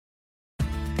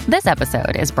This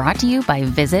episode is brought to you by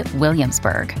Visit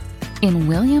Williamsburg. In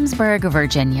Williamsburg,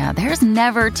 Virginia, there's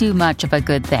never too much of a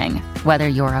good thing. Whether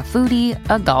you're a foodie,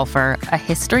 a golfer, a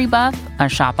history buff, a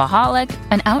shopaholic,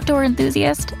 an outdoor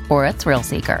enthusiast, or a thrill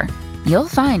seeker, you'll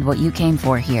find what you came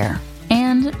for here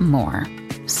and more.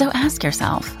 So ask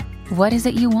yourself, what is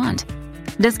it you want?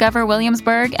 Discover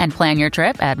Williamsburg and plan your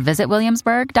trip at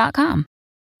visitwilliamsburg.com.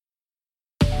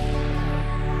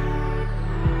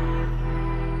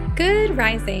 Good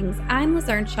risings. I'm Liz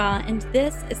Earnshaw, and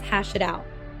this is Hash It Out.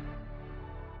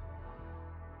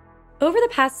 Over the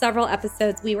past several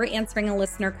episodes, we were answering a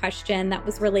listener question that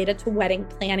was related to wedding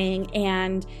planning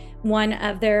and one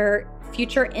of their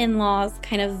future in-laws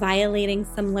kind of violating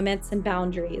some limits and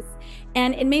boundaries.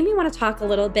 And it made me want to talk a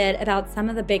little bit about some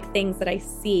of the big things that I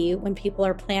see when people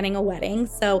are planning a wedding.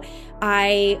 So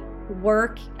I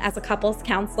work as a couples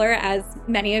counselor, as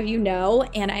many of you know,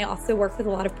 and I also work with a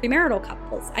lot of premarital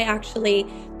couples. I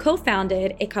actually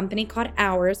co-founded a company called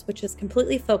Ours, which is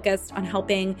completely focused on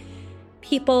helping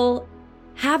people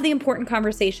have the important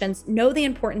conversations, know the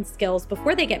important skills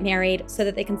before they get married so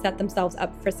that they can set themselves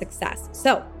up for success.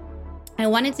 So I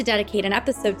wanted to dedicate an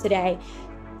episode today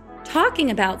talking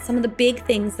about some of the big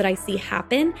things that I see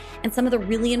happen and some of the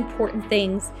really important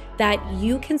things that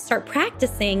you can start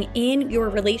practicing in your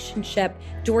relationship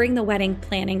during the wedding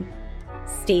planning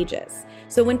stages.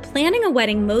 So when planning a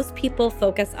wedding, most people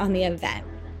focus on the event,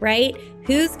 right?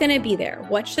 Who's going to be there?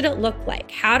 What should it look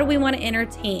like? How do we want to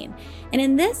entertain? And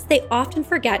in this, they often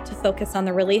forget to focus on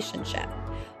the relationship.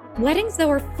 Weddings, though,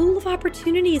 are full of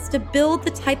opportunities to build the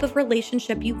type of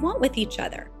relationship you want with each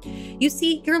other. You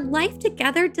see, your life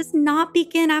together does not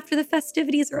begin after the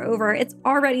festivities are over. It's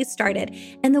already started.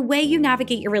 And the way you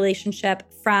navigate your relationship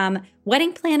from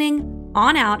wedding planning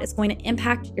on out is going to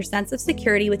impact your sense of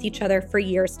security with each other for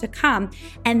years to come.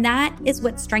 And that is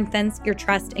what strengthens your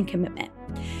trust and commitment.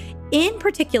 In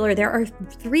particular, there are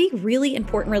 3 really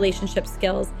important relationship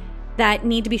skills that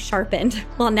need to be sharpened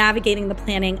while navigating the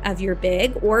planning of your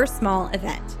big or small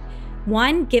event.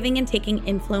 1, giving and taking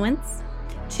influence.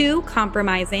 2,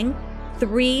 compromising.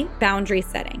 3, boundary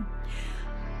setting.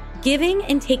 Giving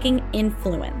and taking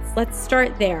influence. Let's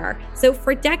start there. So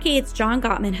for decades, John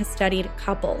Gottman has studied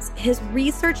couples. His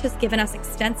research has given us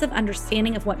extensive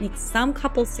understanding of what makes some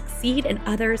couples succeed and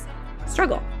others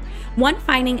struggle. One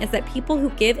finding is that people who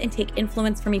give and take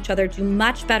influence from each other do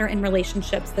much better in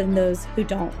relationships than those who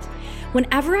don't.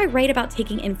 Whenever I write about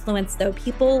taking influence, though,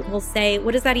 people will say,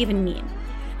 what does that even mean?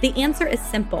 The answer is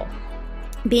simple.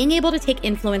 Being able to take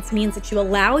influence means that you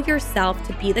allow yourself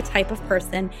to be the type of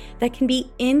person that can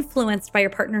be influenced by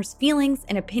your partner's feelings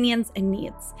and opinions and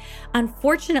needs.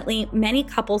 Unfortunately, many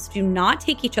couples do not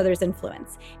take each other's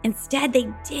influence. Instead,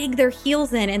 they dig their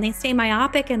heels in and they stay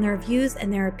myopic in their views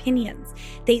and their opinions.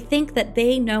 They think that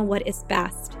they know what is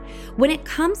best. When it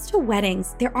comes to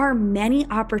weddings, there are many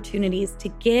opportunities to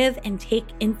give and take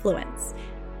influence.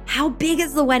 How big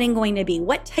is the wedding going to be?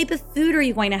 What type of food are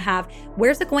you going to have?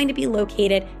 Where's it going to be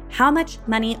located? How much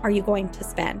money are you going to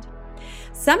spend?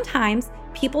 Sometimes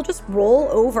people just roll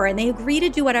over and they agree to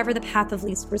do whatever the path of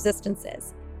least resistance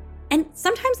is. And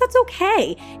sometimes that's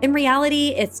okay. In reality,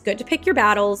 it's good to pick your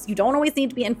battles. You don't always need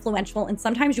to be influential. And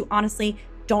sometimes you honestly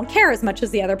don't care as much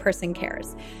as the other person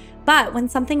cares. But when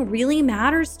something really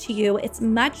matters to you, it's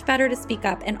much better to speak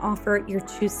up and offer your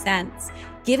 2 cents.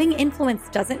 Giving influence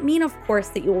doesn't mean, of course,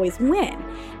 that you always win.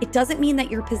 It doesn't mean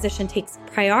that your position takes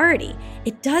priority.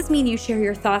 It does mean you share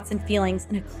your thoughts and feelings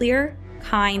in a clear,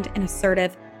 kind, and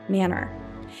assertive manner.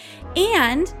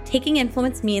 And taking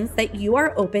influence means that you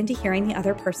are open to hearing the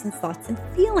other person's thoughts and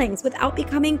feelings without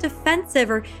becoming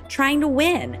defensive or trying to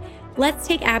win. Let's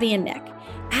take Abby and Nick.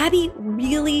 Abby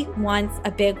really wants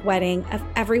a big wedding of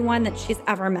everyone that she's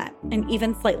ever met and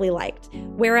even slightly liked,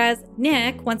 whereas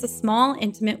Nick wants a small,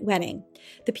 intimate wedding.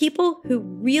 The people who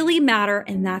really matter,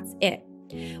 and that's it.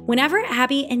 Whenever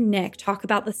Abby and Nick talk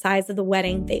about the size of the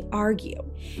wedding, they argue.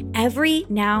 Every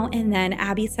now and then,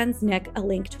 Abby sends Nick a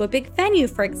link to a big venue,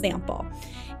 for example.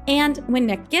 And when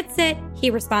Nick gets it, he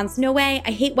responds, "No way,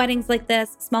 I hate weddings like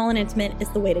this. Small and intimate is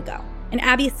the way to go." And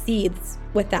Abby seethes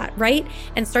with that, right?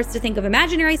 And starts to think of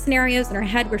imaginary scenarios in her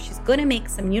head where she's going to make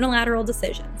some unilateral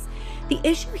decisions. The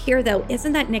issue here, though,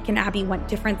 isn't that Nick and Abby want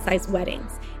different sized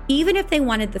weddings. Even if they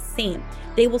wanted the same,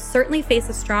 they will certainly face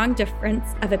a strong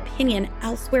difference of opinion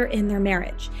elsewhere in their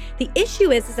marriage. The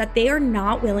issue is that they are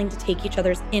not willing to take each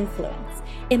other's influence.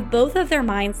 In both of their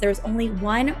minds, there's only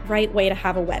one right way to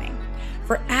have a wedding.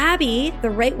 For Abby, the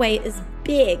right way is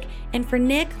big, and for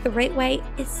Nick, the right way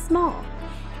is small.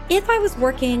 If I was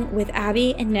working with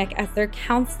Abby and Nick as their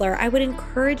counselor, I would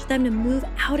encourage them to move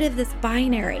out of this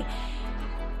binary.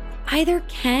 Either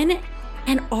Ken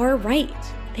and are right.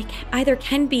 They either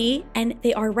can be and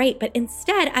they are right, but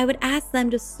instead I would ask them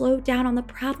to slow down on the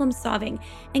problem solving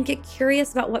and get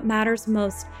curious about what matters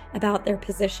most about their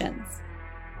positions.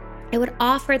 I would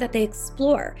offer that they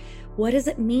explore, what does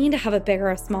it mean to have a big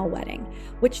or a small wedding?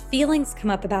 Which feelings come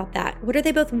up about that? What are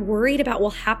they both worried about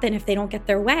will happen if they don't get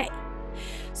their way?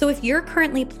 So if you're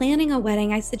currently planning a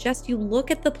wedding, I suggest you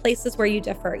look at the places where you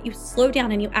differ. You slow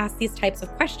down and you ask these types of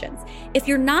questions. If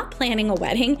you're not planning a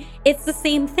wedding, it's the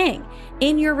same thing.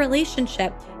 In your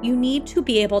relationship, you need to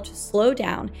be able to slow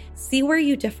down, see where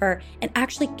you differ, and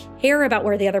actually care about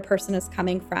where the other person is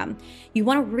coming from. You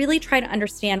want to really try to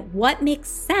understand what makes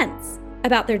sense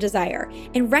about their desire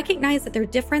and recognize that their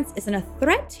difference isn't a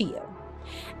threat to you.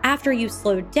 After you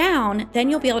slow down, then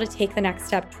you'll be able to take the next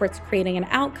step towards creating an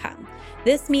outcome.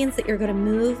 This means that you're going to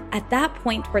move at that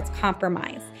point towards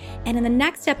compromise. And in the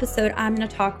next episode, I'm going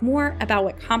to talk more about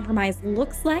what compromise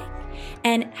looks like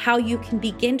and how you can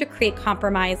begin to create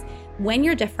compromise when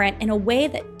you're different in a way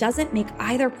that doesn't make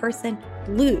either person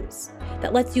lose,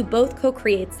 that lets you both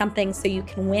co-create something so you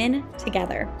can win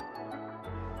together.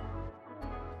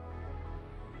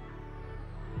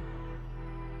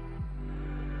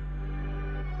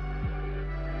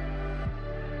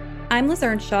 I'm Liz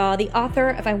Earnshaw, the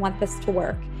author of I Want This to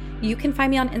Work. You can find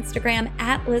me on Instagram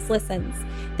at Liz Listens.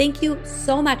 Thank you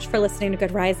so much for listening to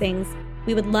Good Risings.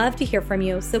 We would love to hear from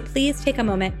you, so please take a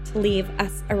moment to leave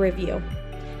us a review.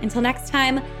 Until next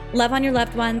time, love on your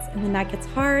loved ones, and when that gets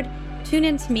hard, tune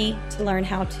in to me to learn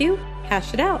how to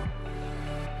hash it out.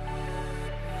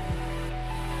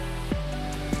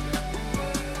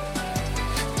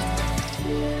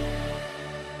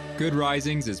 Good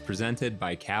Risings is presented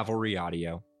by Cavalry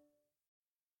Audio.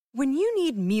 When you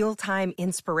need mealtime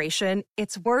inspiration,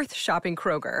 it's worth shopping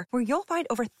Kroger, where you'll find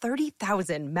over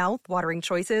 30,000 mouth-watering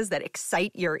choices that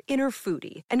excite your inner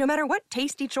foodie. And no matter what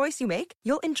tasty choice you make,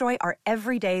 you'll enjoy our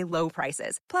everyday low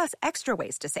prices, plus extra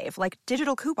ways to save, like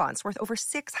digital coupons worth over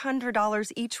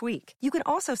 $600 each week. You can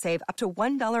also save up to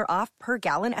 $1 off per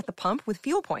gallon at the pump with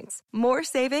fuel points. More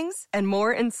savings and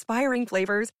more inspiring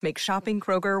flavors make shopping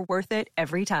Kroger worth it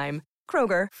every time.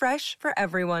 Kroger, fresh for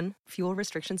everyone. Fuel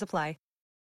restrictions apply.